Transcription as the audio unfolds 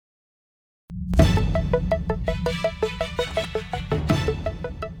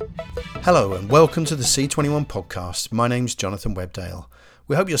Hello and welcome to the C21 podcast. My name's Jonathan Webdale.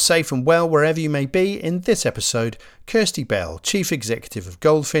 We hope you're safe and well wherever you may be. In this episode, Kirsty Bell, Chief Executive of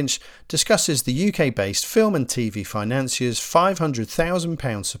Goldfinch, discusses the UK-based film and TV financier's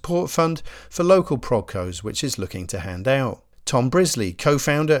 £500,000 support fund for local progcos, which is looking to hand out. Tom Brisley,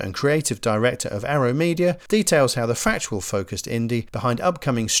 co-founder and creative director of Arrow Media, details how the factual-focused indie behind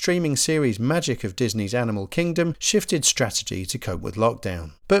upcoming streaming series Magic of Disney's Animal Kingdom shifted strategy to cope with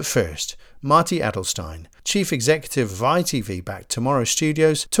lockdown. But first, Marty Adelstein, Chief Executive of ITV-backed Tomorrow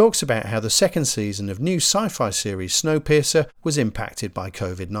Studios, talks about how the second season of new sci-fi series Snowpiercer was impacted by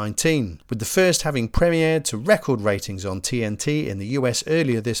COVID-19, with the first having premiered to record ratings on TNT in the US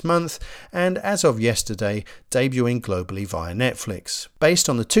earlier this month and, as of yesterday, debuting globally via Netflix. Based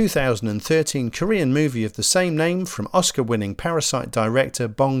on the 2013 Korean movie of the same name from Oscar-winning Parasite director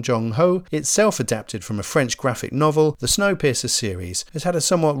Bong Joon-ho, itself adapted from a French graphic novel, the Snowpiercer series has had a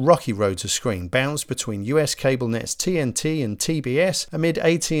somewhat rocky road to screen, bounced between US cable nets TNT and TBS amid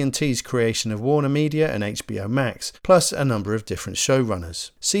AT&T's creation of Warner Media and HBO Max, plus a number of different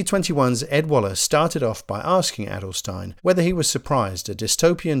showrunners. C21's Ed Waller started off by asking Adelstein whether he was surprised a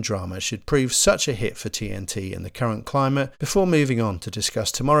dystopian drama should prove such a hit for TNT in the current climate, before moving on to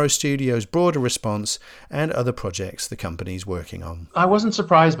discuss Tomorrow Studios' broader response and other projects the company's working on. I wasn't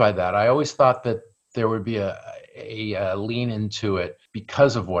surprised by that. I always thought that there would be a lean into it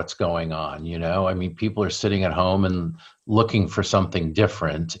because of what's going on. You know, I mean, people are sitting at home and looking for something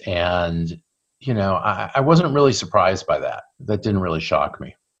different. And, you know, I wasn't really surprised by that. That didn't really shock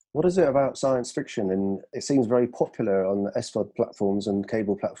me. What is it about science fiction? And it seems very popular on SVOD platforms and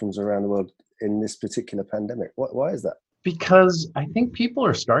cable platforms around the world in this particular pandemic. Why is that? Because I think people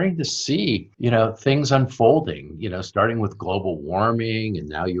are starting to see, you know, things unfolding, you know, starting with global warming, and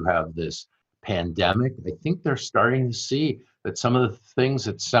now you have this pandemic. I think they're starting to see that some of the things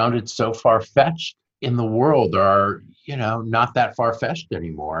that sounded so far-fetched in the world are, you know, not that far-fetched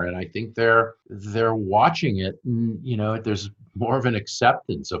anymore. And I think they're watching it, and, you know, there's more of an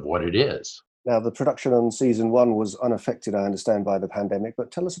acceptance of what it is. Now, the production on season 1 was unaffected, I understand, by the pandemic,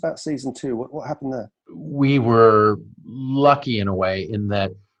 but tell us about season 2. What happened there? We were lucky in a way in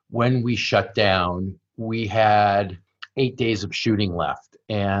that when we shut down, we had 8 days of shooting left.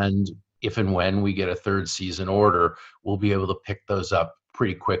 And if and when we get a third season order, we'll be able to pick those up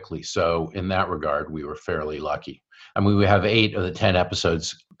pretty quickly. So in that regard, we were fairly lucky. I mean, we have 8 of the 10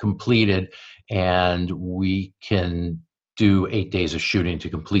 episodes completed, and we can do 8 days of shooting to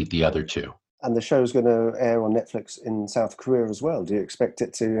complete the other 2. And the show's going to air on Netflix in South Korea as well. Do you expect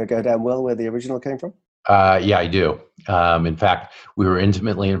it to go down well where the original came from? Yeah, I do. In fact, we were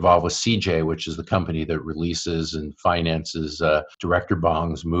intimately involved with CJ, which is the company that releases and finances Director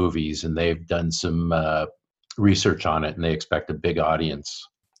Bong's movies, and they've done some research on it, and they expect a big audience.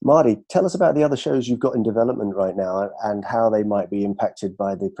 Marty, tell us about the other shows you've got in development right now and how they might be impacted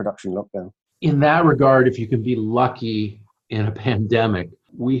by the production lockdown. In that regard, if you can be lucky in a pandemic,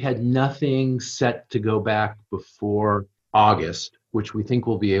 we had nothing set to go back before August, which we think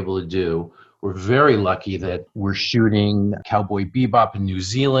we'll be able to do. We're very lucky that we're shooting Cowboy Bebop in New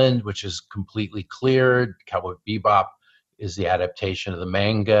Zealand, which is completely cleared. Cowboy Bebop is the adaptation of the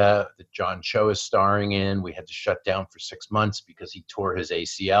manga that John Cho is starring in. We had to shut down for 6 months because he tore his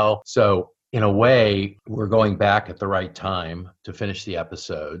ACL. So in a way, we're going back at the right time to finish the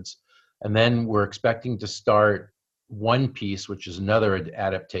episodes. And then we're expecting to start One Piece, which is another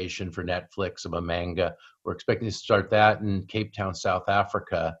adaptation for Netflix of a manga. We're expecting to start that in Cape Town, South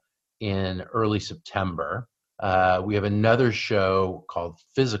Africa in early September. We have another show called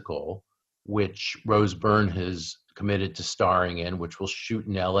Physical, which Rose Byrne has committed to starring in, which will shoot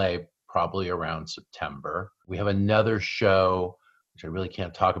in LA probably around September. We have another show, which I really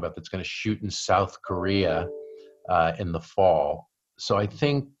can't talk about, that's going to shoot in South Korea in the fall. So I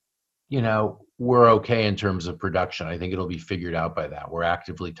think, you know, we're okay in terms of production. I think it'll be figured out by that. We're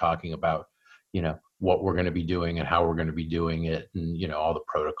actively talking about, you know, what we're going to be doing and how we're going to be doing it, and, you know, all the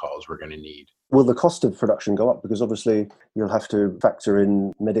protocols we're going to need. Will the cost of production go up? Because obviously you'll have to factor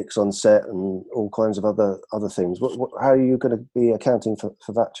in medics on set and all kinds of other things. How are you going to be accounting for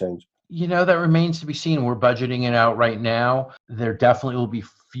that change? You know, that remains to be seen. We're budgeting it out right now. There definitely will be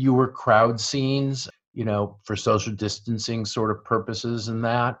fewer crowd scenes, you know, for social distancing sort of purposes and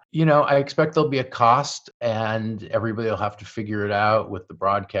that. You know, I expect there'll be a cost and everybody will have to figure it out with the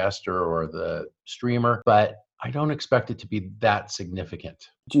broadcaster or the streamer, but I don't expect it to be that significant.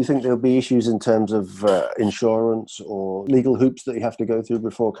 Do you think there'll be issues in terms of insurance or legal hoops that you have to go through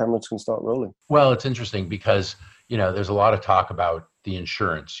before cameras can start rolling? Well, it's interesting because, you know, there's a lot of talk about the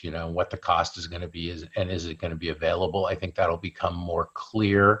insurance, what the cost is going to be and is it going to be available. I think that'll become more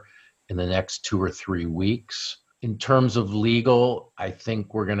clear in the next 2 or 3 weeks. In terms of legal, I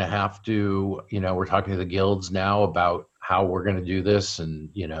think we're going to have to, we're talking to the guilds now about how we're going to do this and,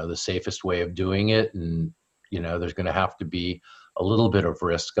 the safest way of doing it. And, there's going to have to be a little bit of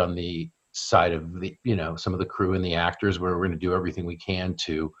risk on the side of the, some of the crew and the actors, where we're going to do everything we can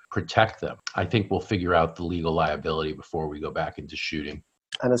to protect them. I think we'll figure out the legal liability before we go back into shooting.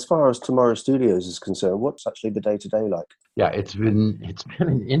 And as far as Tomorrow Studios is concerned, what's actually the day-to-day like? Yeah, it's been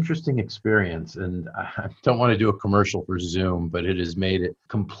an interesting experience, and I don't want to do a commercial for Zoom, but it has made it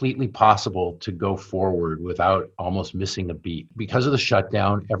completely possible to go forward without almost missing a beat. Because of the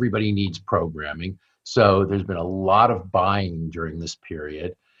shutdown, everybody needs programming. So there's been a lot of buying during this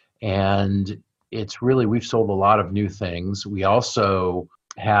period, and we've sold a lot of new things. We also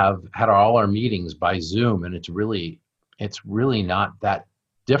have had all our meetings by Zoom, and it's really not that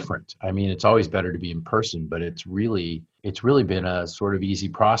different. I mean, it's always better to be in person, but it's really been a sort of easy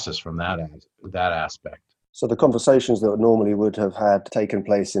process from that aspect. So the conversations that normally would have had taken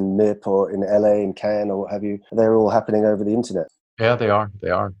place in MIP or in LA, in Cannes, or what have you, they're all happening over the internet. Yeah, they are.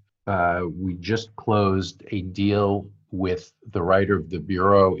 We just closed a deal with the writer of The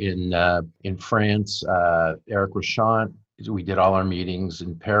Bureau in France, Eric Rochant. We did all our meetings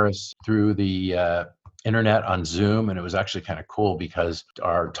in Paris through the internet on Zoom, and it was actually kind of cool because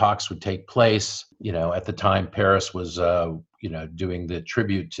our talks would take place. At the time, Paris was doing the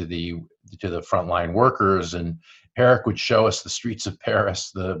tribute to the frontline workers, and Eric would show us the streets of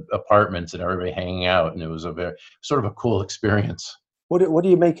Paris, the apartments, and everybody hanging out, and it was a very sort of a cool experience. What do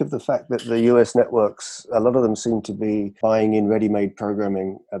you make of the fact that the US networks, a lot of them seem to be buying in ready-made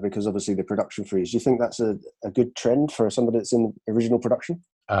programming because obviously the production freeze? Do you think that's a good trend for somebody that's in original production?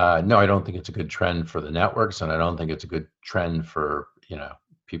 No, I don't think it's a good trend for the networks, and I don't think it's a good trend for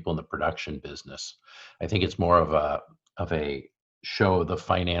people in the production business. I think it's more of a show the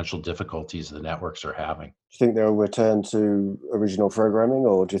financial difficulties the networks are having. Do you think they'll return to original programming,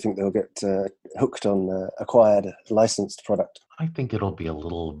 or do you think they'll get hooked on acquired licensed product? I think it'll be a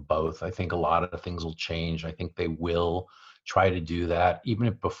little of both. I think a lot of things will change. I think they will try to do that. Even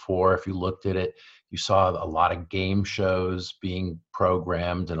if before, if you looked at it, you saw a lot of game shows being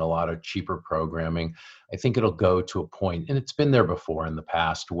programmed and a lot of cheaper programming. I think it'll go to a point, and it's been there before in the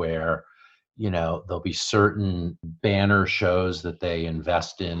past, where there'll be certain banner shows that they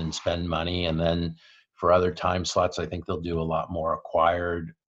invest in and spend money, and then for other time slots, I think they'll do a lot more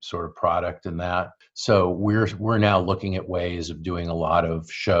acquired sort of product in that. So we're now looking at ways of doing a lot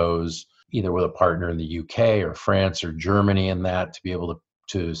of shows, either with a partner in the UK or France or Germany, and that to be able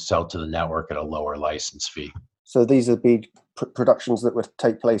to sell to the network at a lower license fee. So these would be productions that would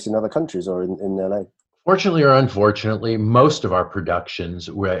take place in other countries or in LA? Fortunately or unfortunately, most of our productions,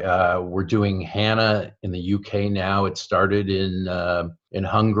 we're doing Hannah in the UK now. It started in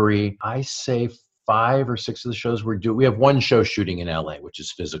Hungary. I say 5 or 6 of the shows we have one show shooting in LA, which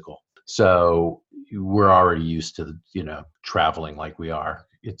is physical. So we're already used to traveling like we are.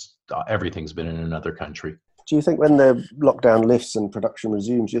 Everything's been in another country. Do you think when the lockdown lifts and production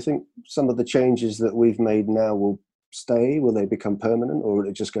resumes, do you think some of the changes that we've made now will stay? Will they become permanent, or will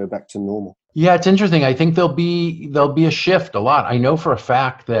it just go back to normal? Yeah, it's interesting. I think there'll be a shift a lot. I know for a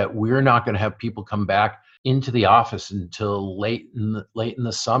fact that we're not going to have people come back into the office until late in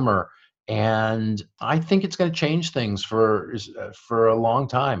the summer, and I think it's going to change things for a long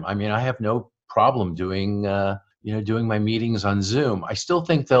time. I mean, I have no problem doing my meetings on Zoom. I still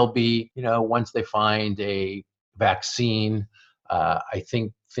think there'll be, once they find a vaccine, I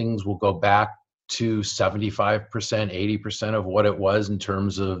think things will go back to 75%, 80% of what it was in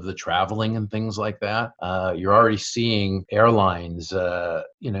terms of the traveling and things like that. You're already seeing airlines,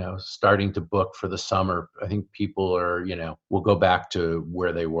 starting to book for the summer. I think people will go back to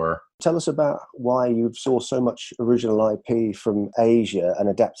where they were. Tell us about why you saw so much original IP from Asia and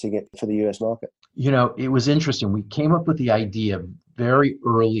adapting it for the US market. It was interesting. We came up with the idea very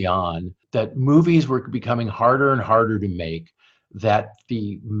early on that movies were becoming harder and harder to make, that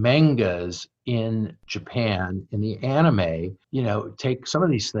the mangas in Japan, in the anime, take some of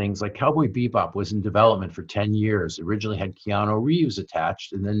these things, like Cowboy Bebop was in development for 10 years. Originally had Keanu Reeves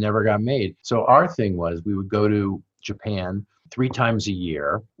attached and then never got made. So our thing was we would go to Japan 3 times a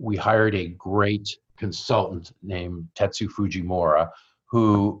year. We hired a great consultant named Tetsu Fujimura,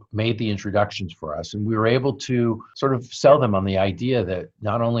 who made the introductions for us. And we were able to sort of sell them on the idea that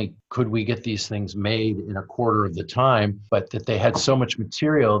not only could we get these things made in a quarter of the time, but that they had so much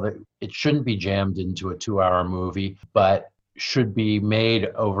material that it shouldn't be jammed into a 2-hour movie, but should be made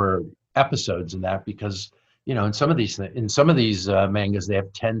over episodes in that, because in some of these mangas, they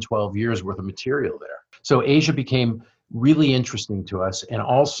have 10, 12 years worth of material there. So Asia became really interesting to us. And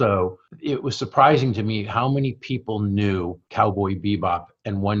also, it was surprising to me how many people knew Cowboy Bebop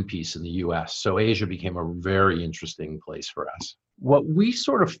and One Piece in the US. So Asia became a very interesting place for us. What we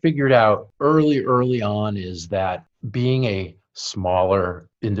sort of figured out early on is that being a smaller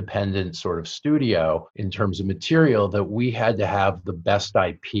independent sort of studio in terms of material, that we had to have the best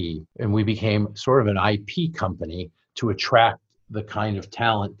IP. And we became sort of an IP company to attract the kind of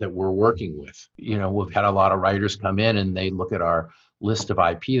talent that we're working with. We've had a lot of writers come in and they look at our list of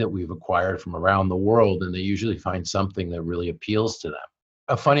IP that we've acquired from around the world, and they usually find something that really appeals to them.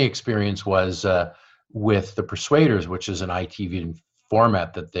 A funny experience was with The Persuaders, which is an ITV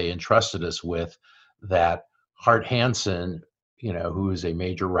format that they entrusted us with, that Hart Hansen, who is a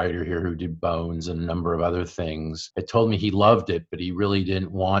major writer here who did Bones and a number of other things, had told me he loved it, but he really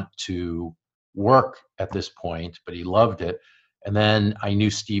didn't want to work at this point, but he loved it. And then I knew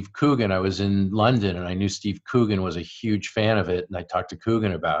Steve Coogan. I was in London and I knew Steve Coogan was a huge fan of it. And I talked to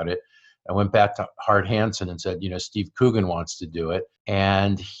Coogan about it. I went back to Hart Hansen and said, Steve Coogan wants to do it.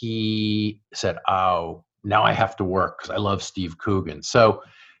 And he said, oh, now I have to work because I love Steve Coogan. So,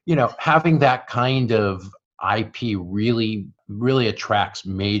 having that kind of IP really, really attracts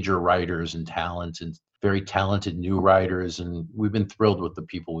major writers and talent and very talented new writers. And we've been thrilled with the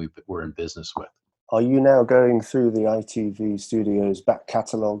people we're in business with. Are you now going through the ITV Studios back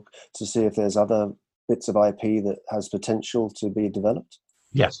catalogue to see if there's other bits of IP that has potential to be developed?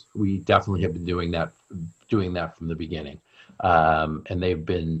 Yes, we definitely have been doing that from the beginning. And they've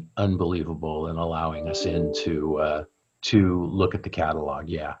been unbelievable in allowing us in to look at the catalog,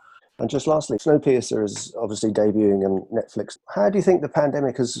 yeah. And just lastly, Snowpiercer is obviously debuting on Netflix. How do you think the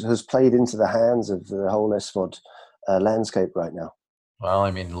pandemic has played into the hands of the whole SVOD landscape right now? Well,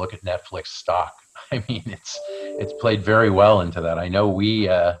 look at Netflix stock. It's played very well into that. I know we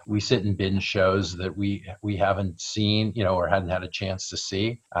sit and binge shows that we haven't seen, or hadn't had a chance to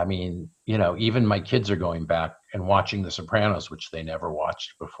see. Even my kids are going back and watching The Sopranos, which they never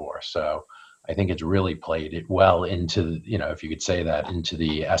watched before. So I think it's really played it well into, if you could say that, into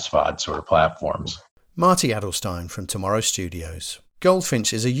the SVOD sort of platforms. Marty Adelstein from Tomorrow Studios.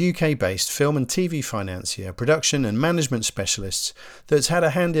 Goldfinch is a UK-based film and TV financier, production and management specialist that's had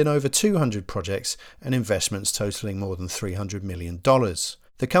a hand in over 200 projects and investments totalling more than $300 million.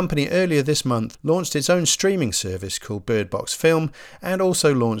 The company earlier this month launched its own streaming service called Bird Box Film and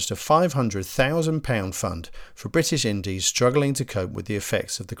also launched a £500,000 fund for British indies struggling to cope with the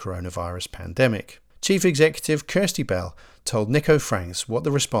effects of the coronavirus pandemic. Chief Executive Kirsty Bell told Nico Franks what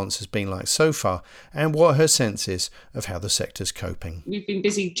the response has been like so far and what her sense is of how the sector's coping. We've been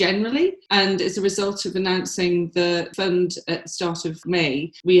busy generally, and as a result of announcing the fund at the start of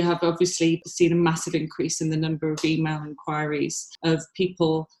May, we have obviously seen a massive increase in the number of email inquiries of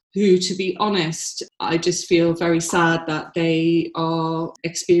people who, to be honest, I just feel very sad that they are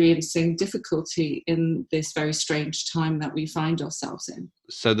experiencing difficulty in this very strange time that we find ourselves in.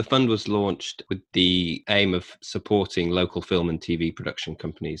 So the fund was launched with the aim of supporting local film and TV production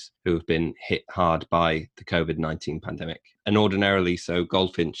companies who have been hit hard by the COVID-19 pandemic. And ordinarily, so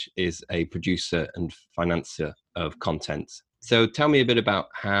Goldfinch is a producer and financier of content. So tell me a bit about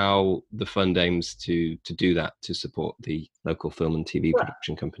how the fund aims to do that, to support the local film and TV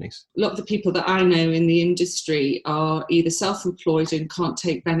production companies. A lot of the people that I know in the industry are either self-employed and can't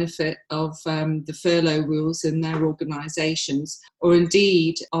take benefit of the furlough rules in their organisations, or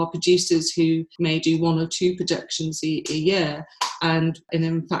indeed are producers who may do one or two productions a year. And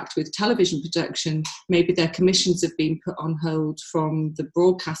in fact, with television production, maybe their commissions have been put on hold from the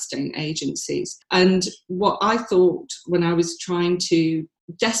broadcasting agencies. And what I thought when I was trying to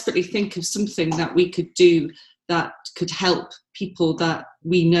desperately think of something that we could do that could help people that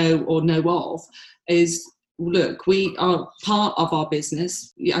we know or know of is, look, we are part of our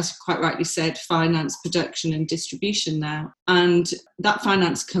business, as you quite rightly said, finance, production and distribution now. And that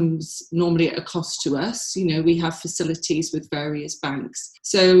finance comes normally at a cost to us. We have facilities with various banks.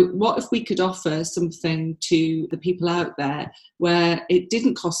 So what if we could offer something to the people out there where it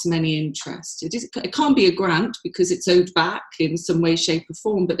didn't cost them any interest? It can't be a grant because it's owed back in some way, shape or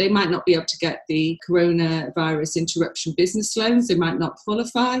form, but they might not be able to get the coronavirus interruption business loans. They might not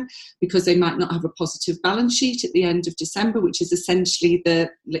qualify because they might not have a positive balance sheet at the end of December, which is essentially the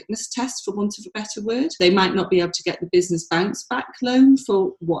litmus test, for want of a better word. They might not be able to get the business bounce back loan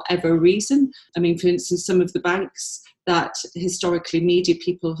for whatever reason. For instance, some of the banks that historically media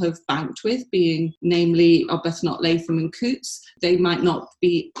people have banked with, being namely Arbuthnot, Latham and Coutts. They might not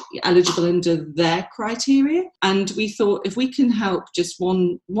be eligible under their criteria. And we thought if we can help just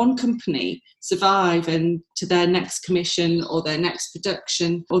one company survive and to their next commission or their next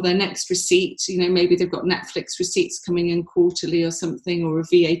production or their next receipt, maybe they've got Netflix receipts coming in quarterly or something, or a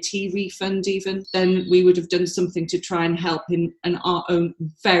VAT refund even, then we would have done something to try and help in our own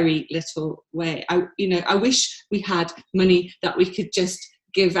very little way. I wish we had money that we could just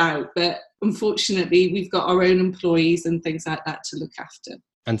give out, but unfortunately we've got our own employees and things like that to look after.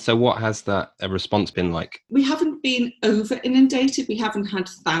 And so what has that response been like? We haven't been over inundated. We haven't had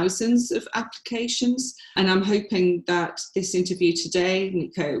thousands of applications. And I'm hoping that this interview today,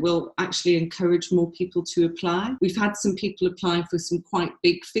 Nico, will actually encourage more people to apply. We've had some people applying for some quite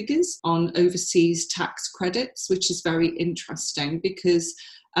big figures on overseas tax credits, which is very interesting because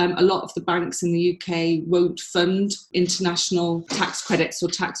a lot of the banks in the UK won't fund international tax credits or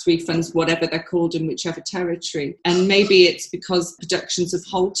tax refunds, whatever they're called in whichever territory. And maybe it's because productions have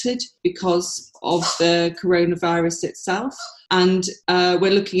halted because of the coronavirus itself. And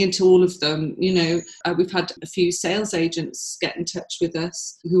we're looking into all of them. We've had a few sales agents get in touch with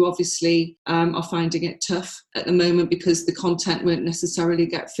us who obviously are finding it tough at the moment because the content won't necessarily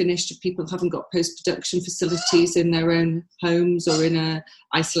get finished if people haven't got post-production facilities in their own homes or in a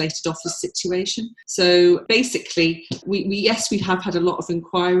isolated office situation. So basically, we have had a lot of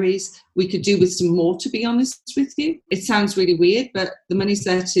inquiries. We could do with some more, to be honest with you. It sounds really weird, but the money's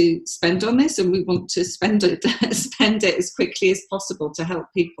there to spend on this, and we want to spend it as quickly as possible to help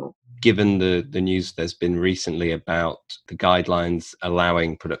people. Given the news there's been recently about the guidelines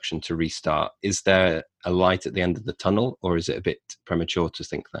allowing production to restart, is there a light at the end of the tunnel, or is it a bit premature to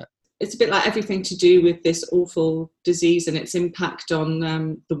think that? It's a bit like everything to do with this awful disease and its impact on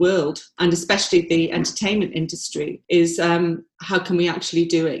the world, and especially the entertainment industry, is how can we actually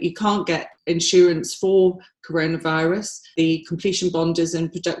do it? You can't get insurance for coronavirus. The completion bonders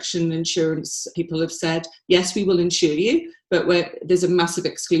and production insurance people have said, yes, we will insure you, but there's a massive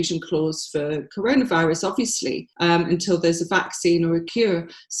exclusion clause for coronavirus, obviously, until there's a vaccine or a cure.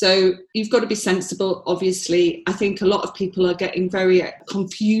 So you've got to be sensible, obviously. I think a lot of people are getting very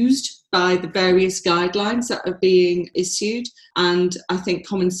confused by the various guidelines that are being issued, and I think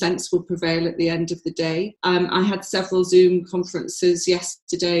common sense will prevail at the end of the day. I had several Zoom conferences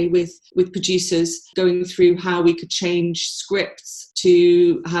yesterday with producers going through how we could change scripts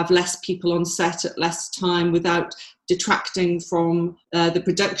to have less people on set at less time without detracting from the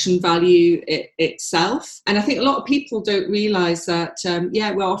production value itself. And I think a lot of people don't realise that,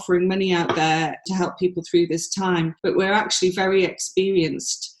 we're offering money out there to help people through this time, but we're actually very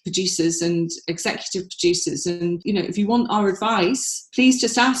experienced producers and executive producers. And, if you want our advice, please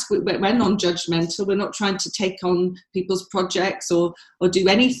just ask. We're non-judgmental. We're not trying to take on people's projects or do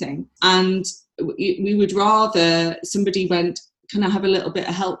anything. And we would rather somebody went, can I have a little bit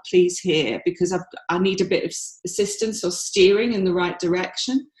of help, please, here? Because I need a bit of assistance or steering in the right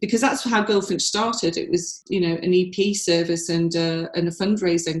direction. Because that's how Goldfinch started. It was, an EP service and a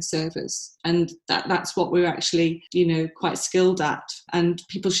fundraising service. And that's what we're actually, quite skilled at. And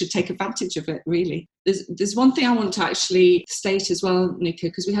people should take advantage of it, really. There's one thing I want to actually state as well, Nico,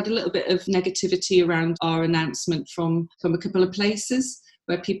 because we had a little bit of negativity around our announcement from a couple of places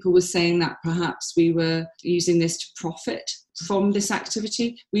where people were saying that perhaps we were using this to profit from this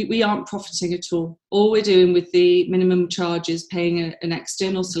activity. We aren't profiting at all. All we're doing with the minimum charge is paying an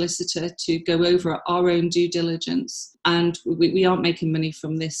external solicitor to go over our own due diligence, and we aren't making money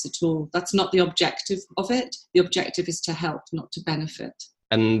from this at all. That's not the objective of it. The objective is to help, not to benefit.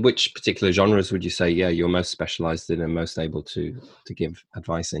 And which particular genres would you say, you're most specialised in and most able to give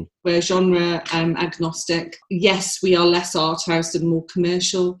advice in? We're genre agnostic. Yes, we are less art house and more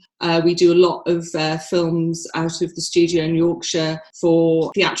commercial. We do a lot of films out of the studio in Yorkshire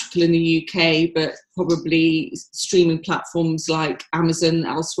for theatrical in the UK, but probably streaming platforms like Amazon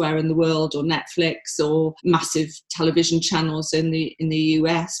elsewhere in the world, or Netflix, or massive television channels in the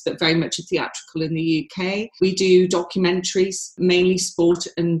US, but very much a theatrical in the UK. We do documentaries, mainly sport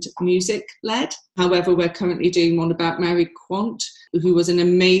and music led. However, we're currently doing one about Mary Quant, who was an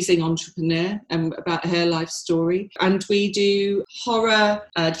amazing entrepreneur, about her life story. And we do horror,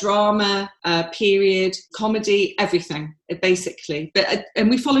 drama, period, comedy, everything, basically. And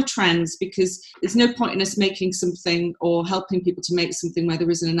we follow trends, because there's no point in us making something or helping people to make something where there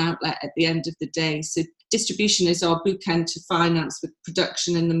isn't an outlet at the end of the day. So distribution is our bookend to finance, with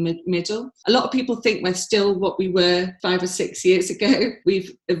production in the middle. A lot of people think we're still what we were 5 or 6 years ago.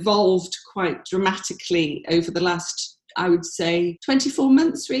 We've evolved quite dramatically over the last I would say 24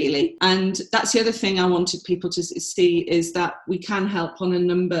 months really. And that's the other thing I wanted people to see, is that we can help on a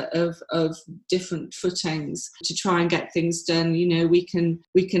number of different footings to try and get things done. You know, we can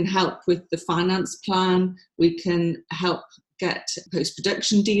help with the finance plan, we can help get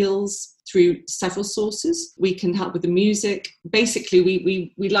post-production deals through several sources. We can help with the music. Basically,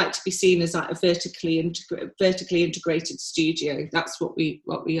 we like to be seen as like a vertically integrated studio. That's what we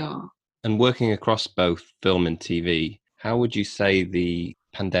are. And working across both film and TV, how would you say the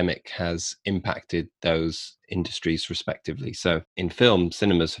pandemic has impacted those industries respectively? So in film,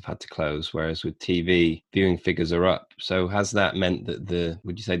 cinemas have had to close, whereas with TV, viewing figures are up. So has that meant that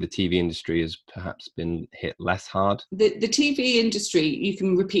would you say the TV industry has perhaps been hit less hard? The TV industry, you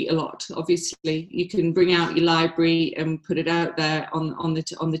can repeat a lot, obviously. You can bring out your library and put it out there on the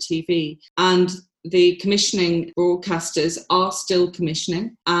TV. And the commissioning broadcasters are still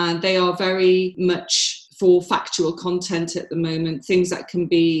commissioning, and they are very much for factual content at the moment, things that can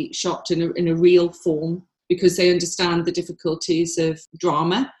be shot in a real form, because they understand the difficulties of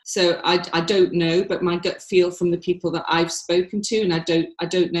drama. So I don't know, but my gut feel from the people that I've spoken to, and I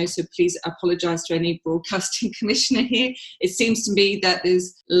don't know, so please apologise to any broadcasting commissioner here. It seems to me that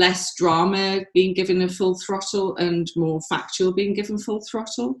there's less drama being given a full throttle and more factual being given full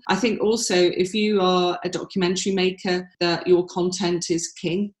throttle. I think also if you are a documentary maker, that your content is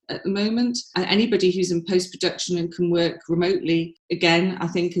king at the moment. And anybody who's in post-production and can work remotely, again, I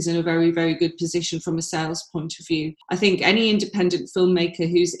think is in a very, very good position from a sales point of view. I think any independent filmmaker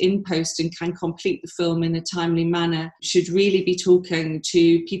who's in post and can complete the film in a timely manner should really be talking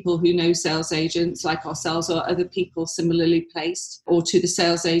to people who know sales agents like ourselves or other people similarly placed, or to the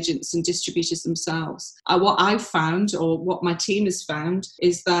sales agents and distributors themselves. What I've found, or what my team has found,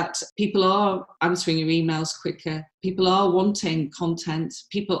 is that people are answering your emails quicker. People are wanting content.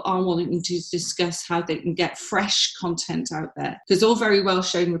 People are wanting to discuss how they can get fresh content out there. Because all very well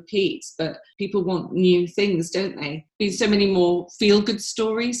shown repeats, but people want new things, don't they? There's so many more feel-good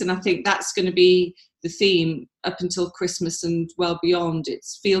stories, and I think that's going to be the theme up until Christmas and well beyond.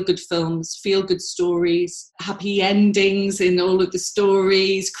 It's feel-good films, feel-good stories, happy endings in all of the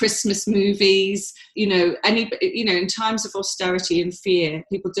stories, Christmas movies. You know, in times of austerity and fear,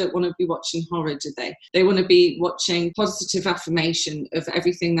 people don't want to be watching horror, do they? They want to be watching positive affirmation of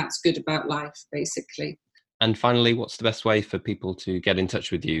everything that's good about life, basically. And finally, what's the best way for people to get in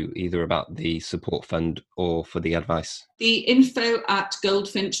touch with you, either about the support fund or for the advice? The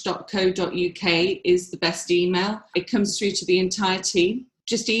info@goldfinch.co.uk is the best email. It comes through to the entire team.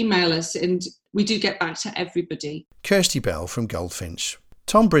 Just email us and we do get back to everybody. Kirsty Bell from Goldfinch.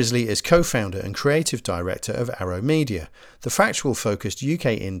 Tom Brisley is co-founder and creative director of Arrow Media, the factual-focused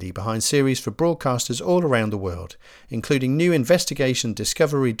UK indie behind series for broadcasters all around the world, including new investigation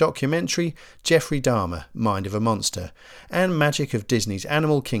discovery documentary Jeffrey Dahmer, Mind of a Monster, and Magic of Disney's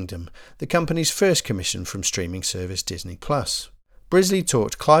Animal Kingdom, the company's first commission from streaming service Disney+. Brisley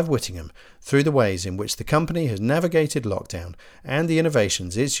talked Clive Whittingham through the ways in which the company has navigated lockdown and the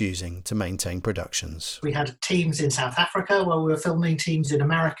innovations it's using to maintain productions. We had teams in South Africa where we were filming, teams in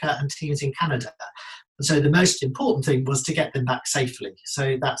America and teams in Canada. And so the most important thing was to get them back safely.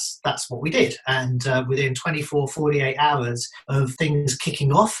 So that's what we did. And within 24, 48 hours of things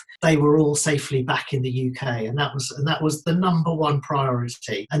kicking off, they were all safely back in the UK. And that was the number one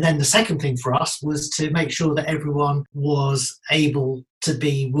priority. And then the second thing for us was to make sure that everyone was able to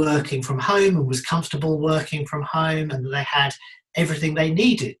be working from home and was comfortable working from home, and they had everything they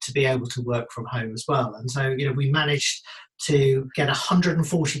needed to be able to work from home as well. And so, we managed to get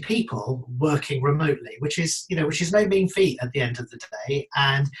 140 people working remotely, which is no mean feat at the end of the day.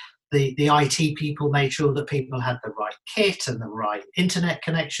 And the IT people made sure that people had the right kit and the right internet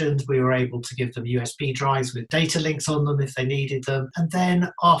connections. We were able to give them USB drives with data links on them if they needed them. And then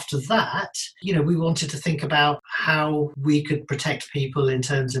after that, we wanted to think about how we could protect people in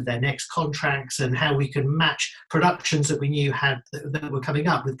terms of their next contracts and how we could match productions that we knew that were coming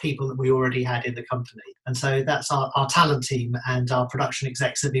up with people that we already had in the company. And so that's our talent team and our production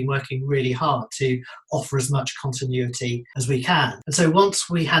execs have been working really hard to offer as much continuity as we can. And so once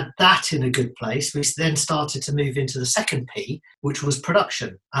we had that in a good place, we then started to move into the second P, which was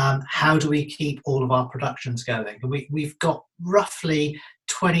production. How do we keep all of our productions going? And we've got roughly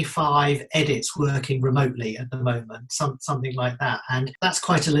 25 edits working remotely at the moment, something like that. And that's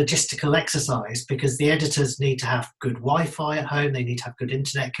quite a logistical exercise because the editors need to have good Wi-Fi at home, they need to have good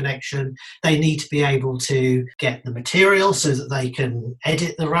internet connection, they need to be able to get the material so that they can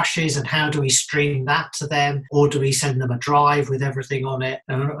edit the rushes, and how do we stream that to them, or do we send them a drive with everything on it?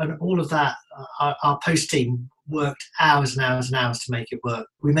 And all of that, our post team worked hours and hours and hours to make it work.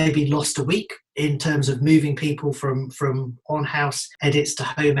 We maybe lost a week in terms of moving people from on-house edits to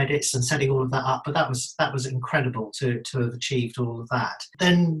home edits and setting all of that up, but that was incredible to have achieved all of that.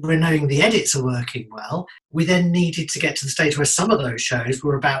 Then, we're knowing the edits are working well, we then needed to get to the stage where some of those shows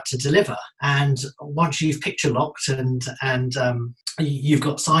were about to deliver. And once you've picture locked and you've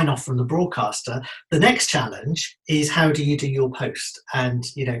got sign off from the broadcaster, the next challenge is how do you do your post? And,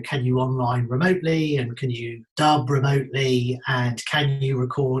 can you online remotely, and can you dub remotely, and can you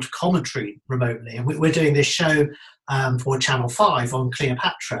record commentary remotely? And we're doing this show for Channel 5 on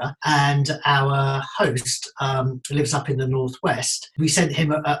Cleopatra, and our host lives up in the northwest. We sent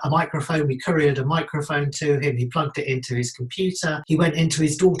him a microphone, we couriered a microphone to him, he plugged it into his computer, he went into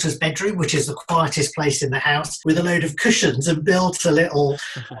his daughter's bedroom, which is the quietest place in the house, with a load of cushions, and built a little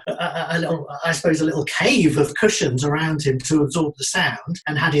cave of cushions around him to absorb the sound,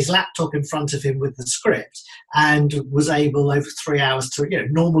 and had his laptop in front of him with the script, and was able over 3 hours to,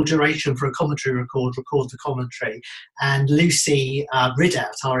 normal duration for a commentary record the commentary. And Lucy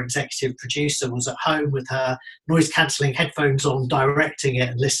Ridout, our executive producer, was at home with her noise-cancelling headphones on, directing it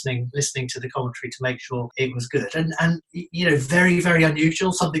and listening to the commentary to make sure it was good. And very, very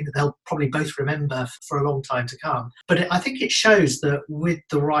unusual, something that they'll probably both remember for a long time to come. But I think it shows that with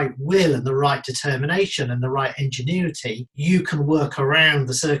the right will and the right determination and the right ingenuity, you can work around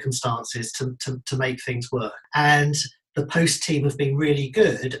the circumstances to make things work. And the post team have been really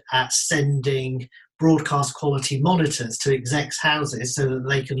good at sending broadcast quality monitors to execs' houses so that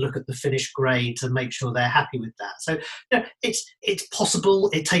they can look at the finished grades and make sure they're happy with that. So it's possible.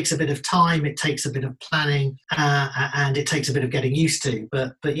 It takes a bit of time, it takes a bit of planning, and it takes a bit of getting used to.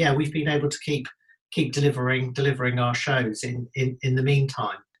 But yeah, we've been able to keep delivering our shows in the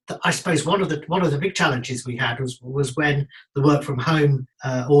meantime. I suppose one of the big challenges we had was when the work from home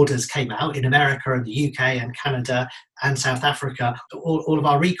orders came out in America and the UK and Canada and South Africa. All of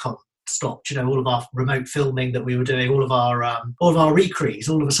our recon stopped. All of our remote filming that we were doing, all of our recrees,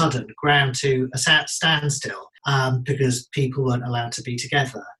 all of a sudden ground to a standstill because people weren't allowed to be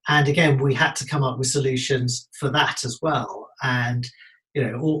together. And again, we had to come up with solutions for that as well. And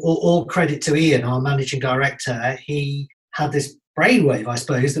all credit to Ian, our managing director. He had this brainwave, I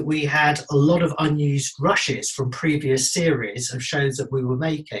suppose, that we had a lot of unused rushes from previous series of shows that we were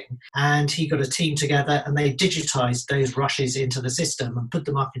making, and he got a team together and they digitized those rushes into the system and put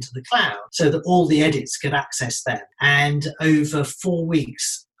them up into the cloud so that all the edits could access them. And over 4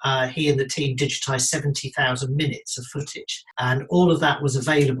 weeks, he and the team digitized 70,000 minutes of footage, and all of that was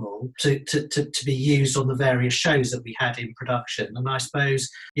available to be used on the various shows that we had in production. And I suppose,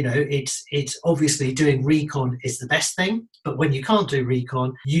 it's obviously doing recon is the best thing, but when you can't do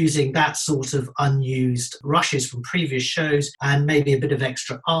recon, using that sort of unused rushes from previous shows and maybe a bit of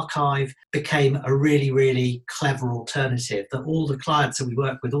extra archive became a really, really clever alternative that all the clients that we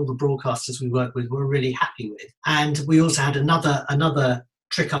work with, all the broadcasters we work with, were really happy with. And we also had another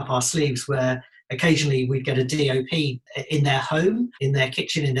trick up our sleeves where occasionally we'd get a DOP in their home, in their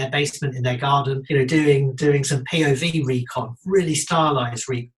kitchen, in their basement, in their garden, doing some POV recon, really stylized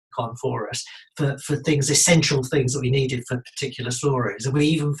recon for us for things, essential things that we needed for particular stories. And we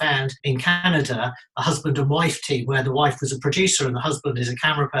even found in Canada a husband and wife team where the wife was a producer and the husband is a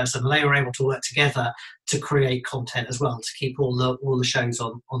camera person, and they were able to work together to create content as well, to keep all the shows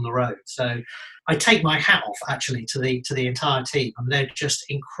on the road. So I take my hat off actually to the entire team. I mean, they're just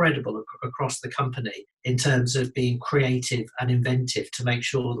incredible across the company in terms of being creative and inventive to make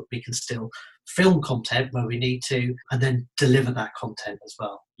sure that we can still film content where we need to and then deliver that content as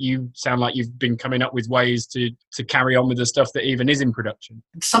well. You sound like you've been coming up with ways to carry on with the stuff that even is in production.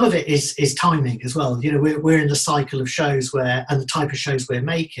 Some of it is timing as well. We're in the cycle of shows and the type of shows we're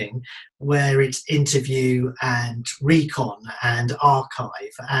making, where it's interview and recon and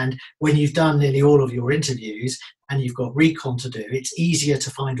archive. And when you've done nearly all of your interviews and you've got recon to do, it's easier to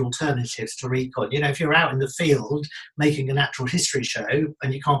find alternatives to recon. If you're out in the field making a natural history show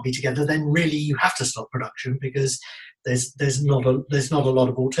and you can't be together, then really you have to stop production because there's not a lot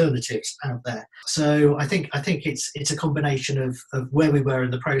of alternatives out there. So I think it's a combination of where we were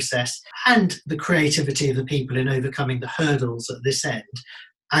in the process and the creativity of the people in overcoming the hurdles at this end,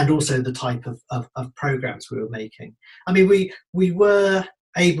 and also the type of programs we were making. I mean, we were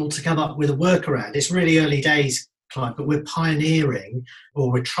able to come up with a workaround. It's really early days, Clive, but we're pioneering,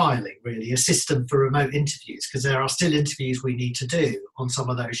 or we're trialling really, a system for remote interviews, because there are still interviews we need to do on some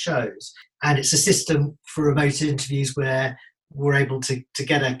of those shows. And it's a system for remote interviews where we're able to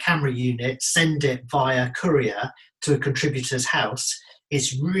get a camera unit, send it via courier to a contributor's house.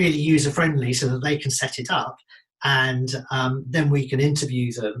 It's really user-friendly so that they can set it up, and then we can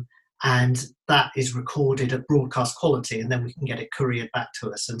interview them and that is recorded at broadcast quality, and then we can get it couriered back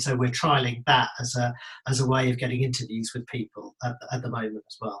to us. And so we're trialing that as a way of getting interviews with people at the moment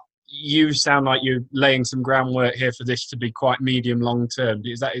as well. You sound like you're laying some groundwork here for this to be quite medium long term.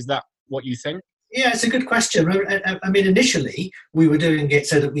 Is that what you think? Yeah, it's a good question. I mean, initially we were doing it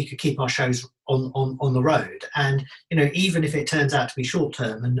so that we could keep our shows on the road, and even if it turns out to be short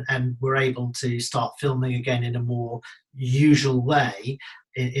term and we're able to start filming again in a more usual way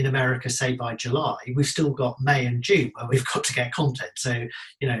in America, say by July, we've still got May and June where we've got to get content. So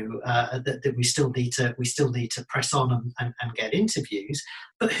that we still need to press on and get interviews.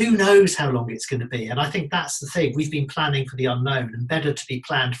 But who knows how long it's going to be? And I think that's the thing. We've been planning for the unknown, and better to be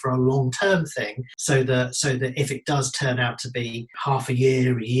planned for a long-term thing, so that if it does turn out to be half a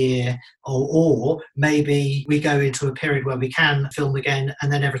year, or maybe we go into a period where we can film again,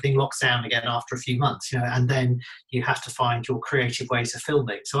 and then everything locks down again after a few months, and then you have to find your creative ways of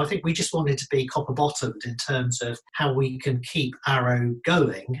filming. So I think we just wanted to be copper-bottomed in terms of how we can keep Arrow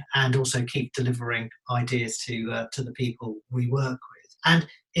going and also keep delivering ideas to the people we work with. And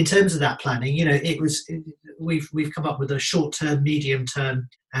in terms of that planning, we've come up with a short-term, medium-term,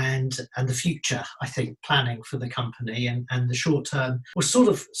 and the future, I think, planning for the company. And the short-term was sort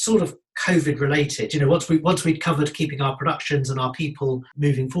of COVID related. Once we'd covered keeping our productions and our people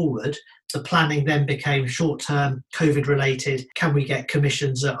moving forward, the planning then became short-term, COVID related. Can we get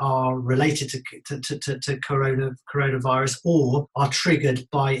commissions that are related to coronavirus, or are triggered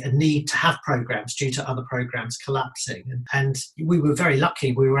by a need to have programs due to other programs collapsing? And we were very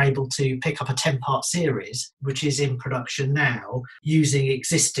lucky. We were able to pick up a 10-part series, which is in production now, using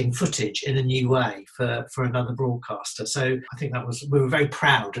existing footage in a new way for another broadcaster. So I think we were very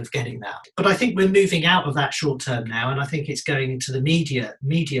proud of getting that. But I think we're moving out of that short term now, and I think it's going into the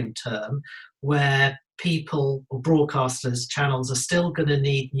medium term, where people or broadcasters, channels are still going to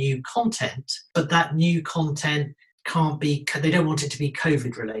need new content, but that new content they don't want it to be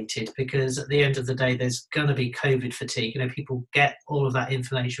COVID related, because at the end of the day, there's going to be COVID fatigue. People get all of that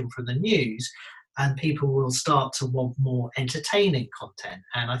information from the news, and people will start to want more entertaining content.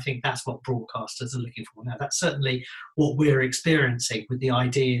 And I think that's what broadcasters are looking for now. That's certainly what we're experiencing with the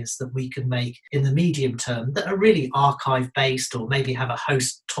ideas that we can make in the medium term that are really archive-based, or maybe have a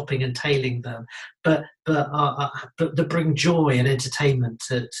host topping and tailing them, but that bring joy and entertainment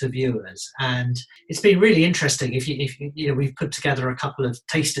to viewers. And it's been really interesting. If we've put together a couple of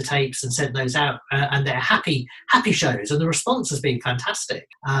taster tapes and sent those out, and they're happy shows, and the response has been fantastic.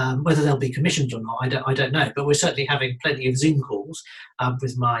 Whether they'll be commissioned or not, I don't know. But we're certainly having plenty of Zoom calls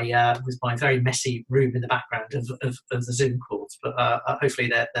with my very messy room in the background of the Zoom calls. But hopefully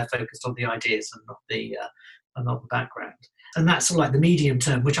they're focused on the ideas and not the background. And that's sort of like the medium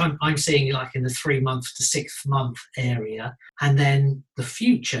term, which I'm seeing like in the 3 month to 6 month area. And then the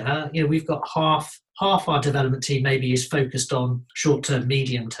future, we've got half our development team maybe is focused on short term,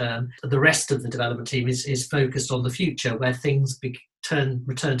 medium term. The rest of the development team is focused on the future, where things return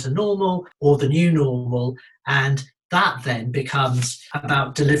to normal, or the new normal. And that then becomes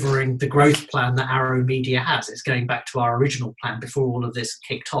about delivering the growth plan that Arrow Media has. It's going back to our original plan before all of this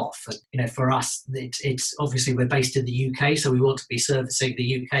kicked off. And, for us, it's obviously we're based in the UK, so we want to be servicing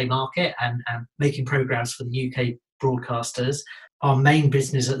the UK market and making programs for the UK broadcasters. Our main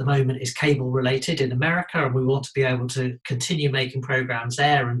business at the moment is cable related in America, and we want to be able to continue making programs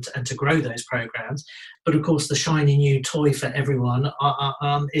there and to grow those programs. But of course, the shiny new toy for everyone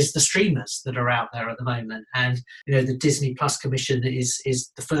is the streamers that are out there at the moment. And the Disney Plus commission is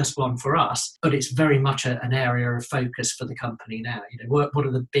the first one for us, but it's very much an area of focus for the company now. What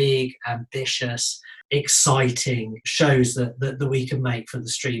are the big, ambitious, exciting shows that we can make for the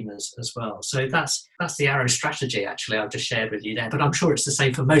streamers as well? So that's the Arrow strategy, actually, I've just shared with you there. But I'm sure it's the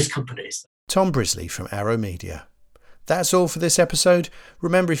same for most companies. Tom Brisley from Arrow Media. That's all for this episode.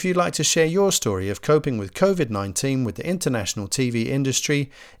 Remember, if you'd like to share your story of coping with COVID-19 with the international TV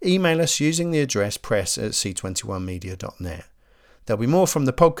industry, email us using the address press@c21media.net. There'll be more from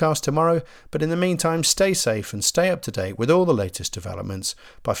the podcast tomorrow, but in the meantime, stay safe and stay up to date with all the latest developments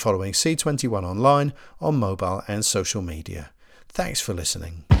by following C21 online on mobile and social media. Thanks for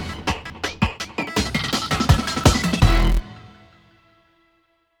listening.